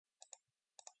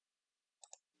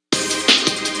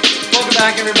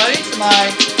back, everybody, to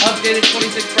my updated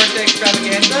 26th birthday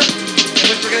extravaganza, in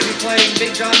which we're going to be playing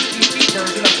BigJon's PC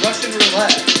version of Russian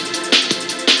Roulette.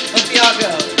 Let's see how it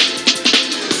goes.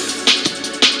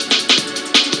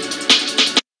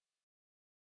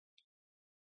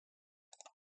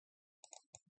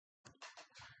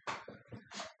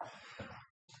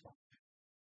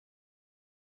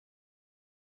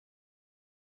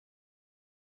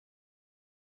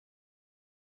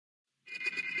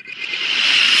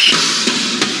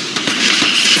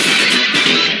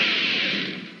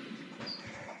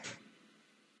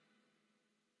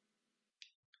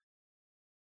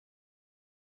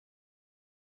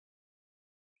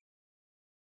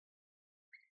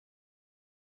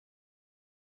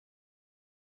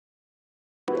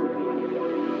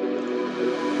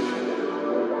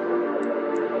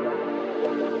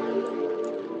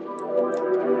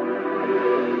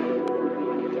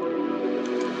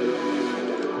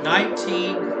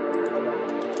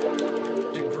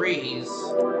 Degrees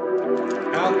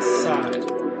outside.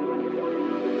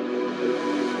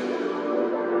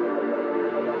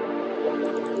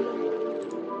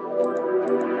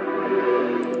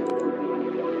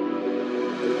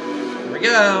 Here we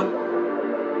go.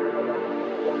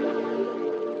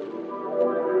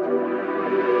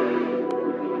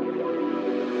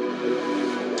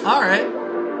 All right.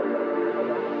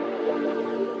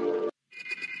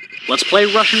 Let's play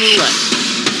Russian Roulette.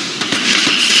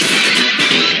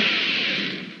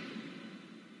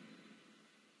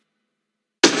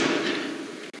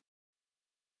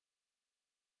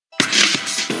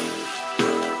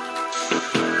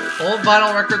 Old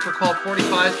vinyl records were called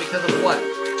 45s because of what?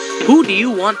 Who do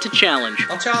you want to challenge?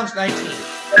 I'll challenge 19.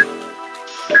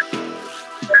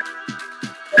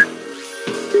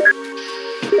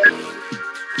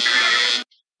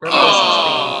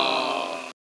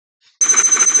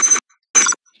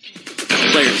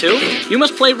 Player 2, you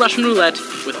must play Russian Roulette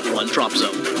with one drop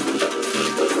zone.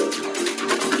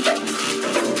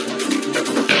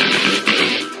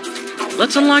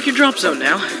 Let's unlock your drop zone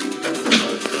now.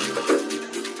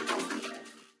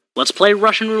 Let's play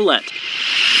Russian Roulette.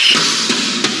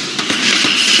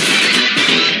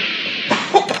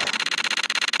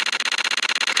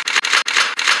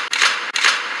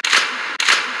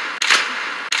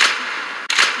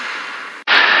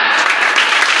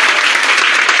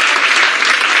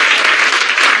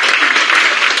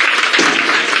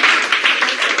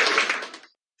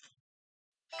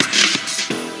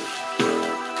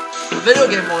 Video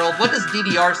game world, what does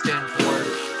DDR stand for?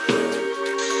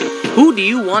 Who do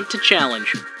you want to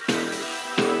challenge?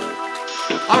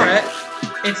 Alright,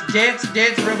 it's Dance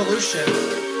Dance Revolution.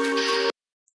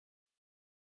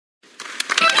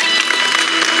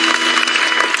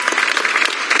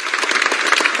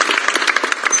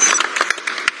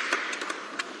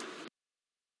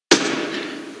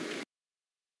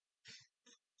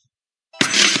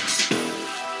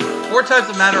 Four types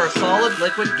of matter are solid,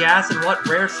 liquid, gas, and what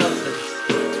rare substance?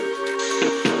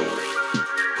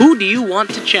 Who do you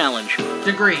want to challenge?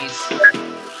 Degrees.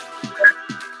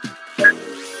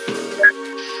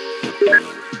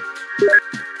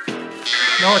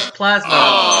 No, it's plasma.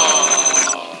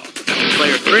 Oh.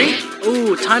 Player 3?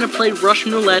 Ooh, time to play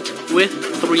Russian Roulette with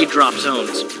 3 drop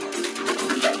zones.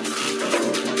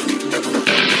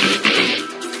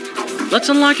 Let's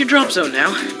unlock your drop zone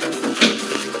now.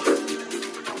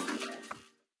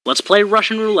 Let's play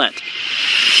Russian Roulette.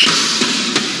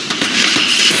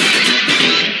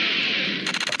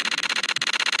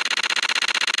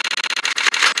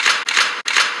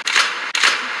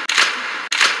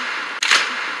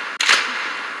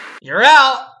 You're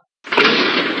out!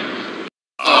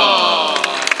 Oh.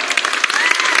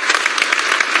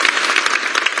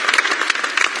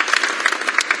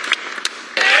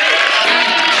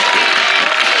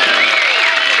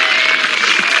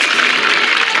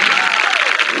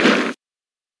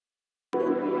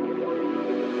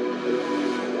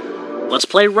 Let's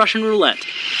play Russian Roulette.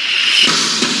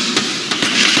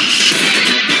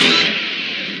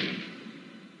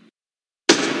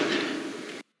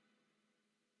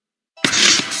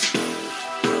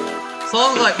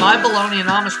 Songs like My Baloney and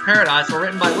Amish Paradise were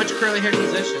written by which curly-haired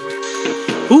musician?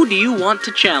 Who do you want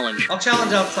to challenge? I'll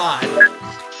challenge outside.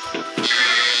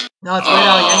 No, it's Weird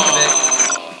Al Yankovic.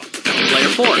 Player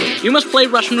 4, you must play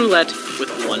Russian Roulette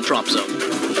with 1 drop zone.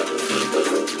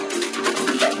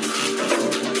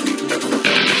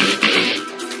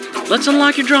 Let's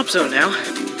unlock your drop zone now.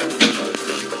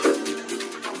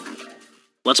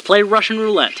 Let's play Russian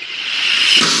Roulette.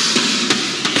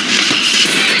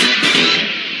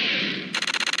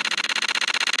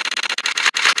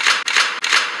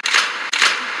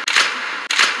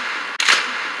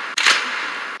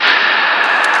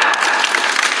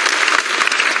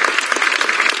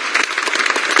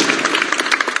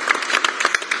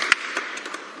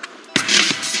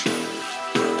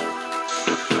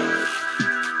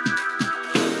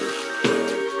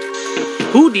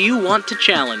 Who do you want to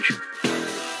challenge?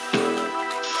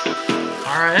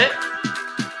 Alright.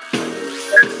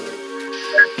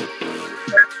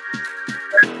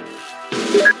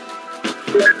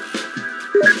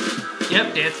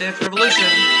 Yep, Dance Dance Revolution.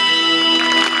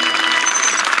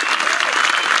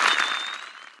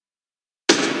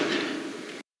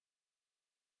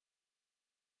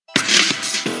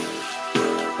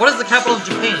 What is the capital of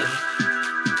Japan?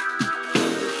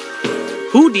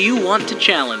 Who do you want to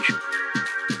challenge?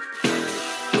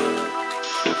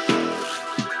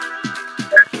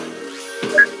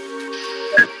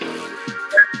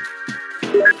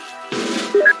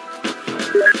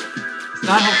 It's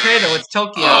not Hokkaido, it's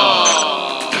Tokyo.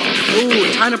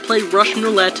 Ooh, time to play Russian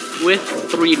Roulette with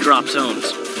 3 drop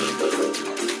zones.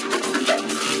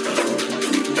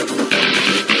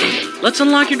 Let's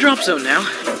unlock your drop zone now.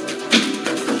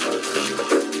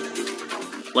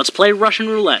 Let's play Russian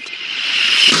Roulette.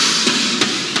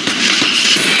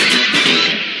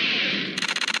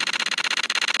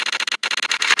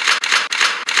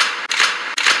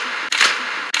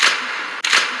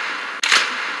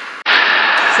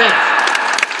 Safe.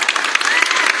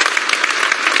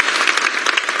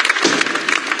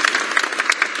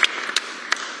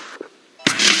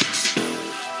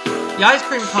 The ice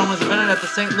cream cone was invented at the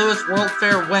St. Louis World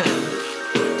Fair when?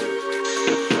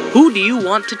 Who do you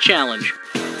want to challenge?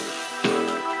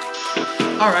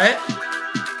 Alright.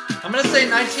 I'm gonna say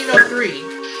 1903.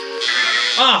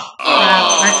 Oh, crap,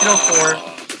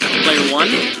 1904. Player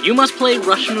 1, you must play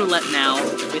Russian Roulette now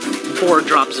with 4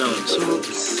 drop zones.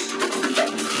 Oops.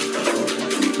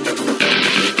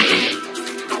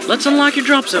 Let's unlock your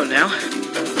drop zone now.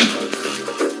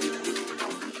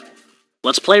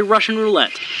 Let's play Russian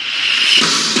Roulette.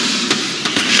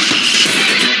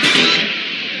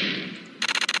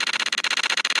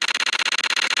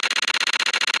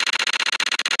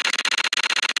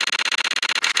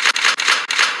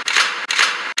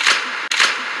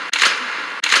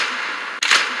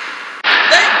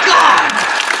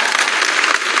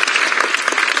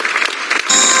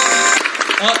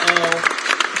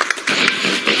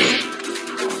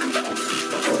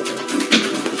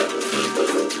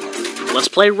 Let's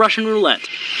play Russian Roulette.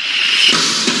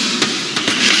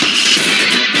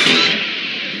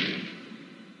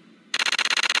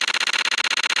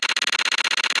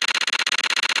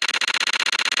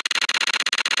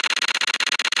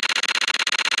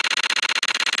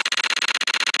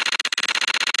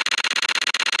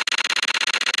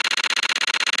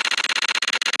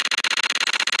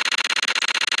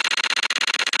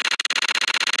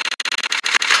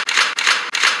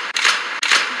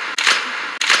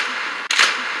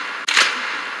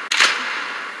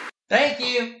 Thank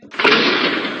you.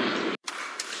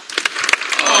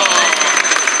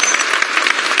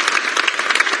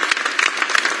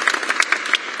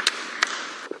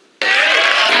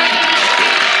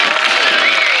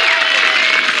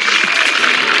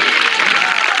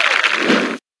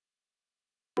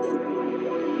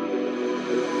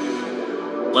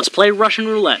 Let's play Russian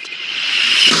Roulette.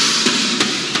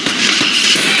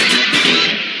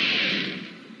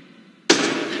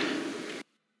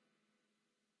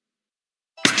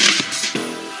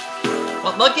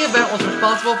 What lucky event was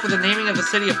responsible for the naming of the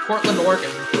city of Portland,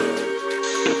 Oregon?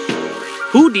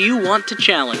 Who do you want to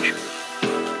challenge?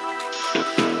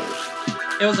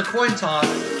 It was a coin toss.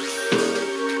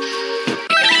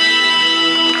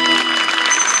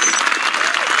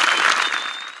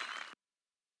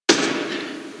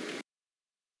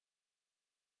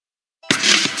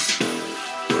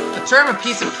 The term "a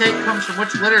piece of cake" comes from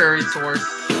which literary source?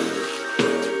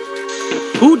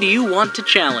 Who do you want to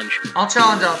challenge? I'll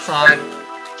challenge outside.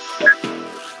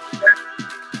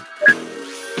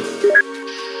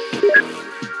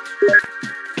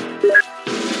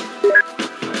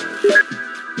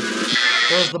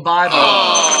 There's the Bible.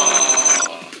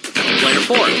 Player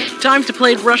 4, time to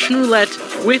play Russian Roulette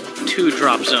with 2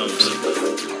 drop zones.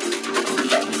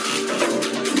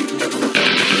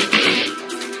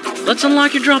 Let's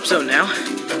unlock your drop zone now.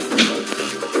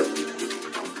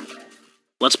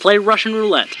 Let's play Russian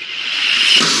Roulette.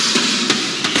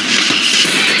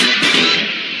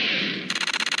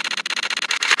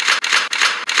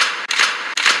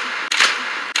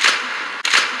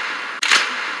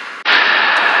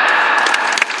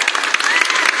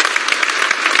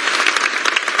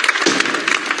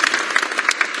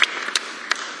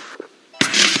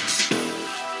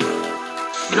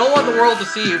 You don't want the world to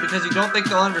see you because you don't think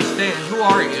they'll understand. Who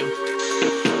are you?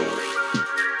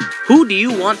 Who do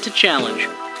you want to challenge?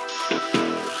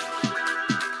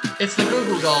 It's the Goo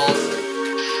Goo Dolls.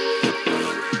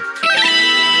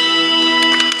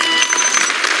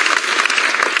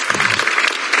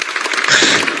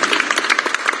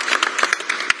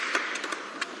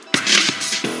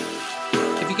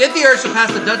 here shall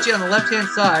pass the duchy on the left-hand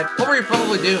side. What were you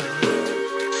probably doing?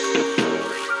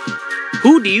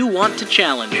 Who do you want to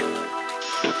challenge?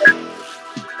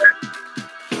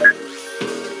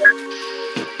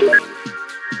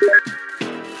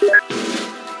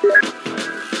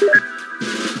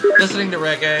 Listening to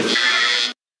reggae.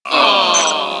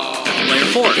 Oh. Player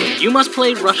 4, you must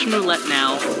play Russian Roulette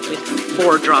now with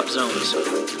 4 drop zones.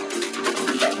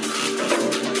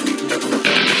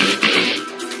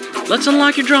 Let's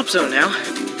unlock your drop zone now.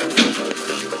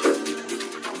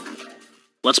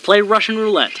 Let's play Russian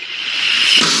Roulette.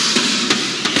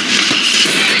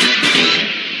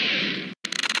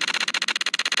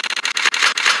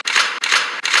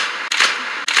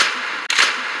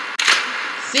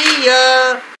 See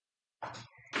ya!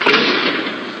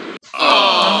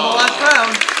 On to the last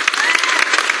round.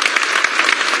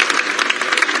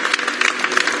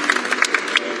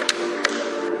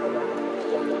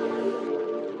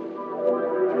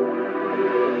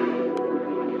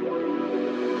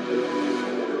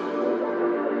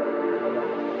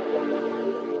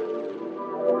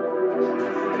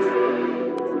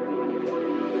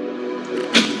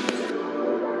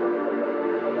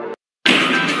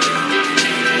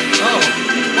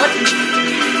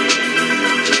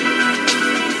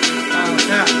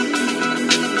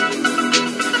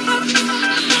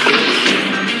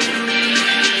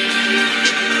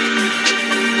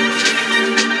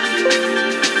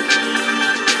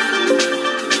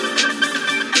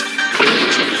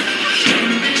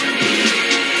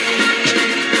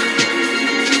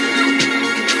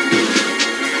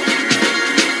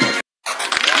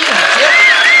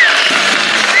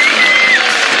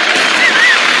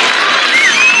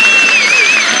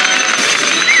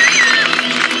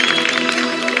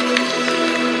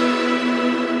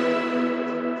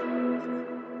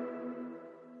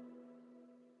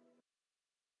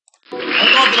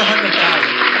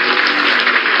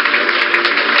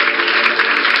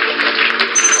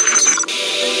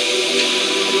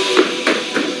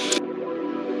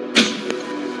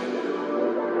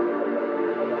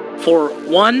 For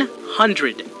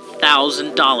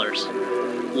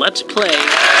 $100,000. Let's play Russian Roulette.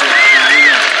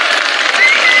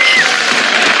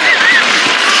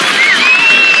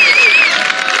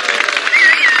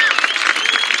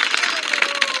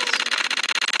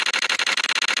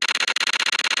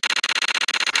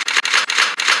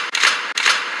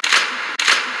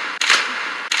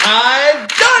 I've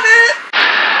done it!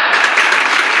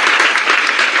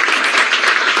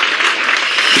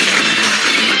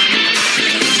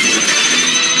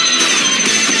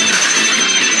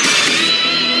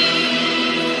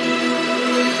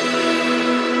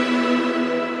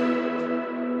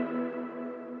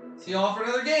 See y'all for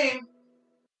another game.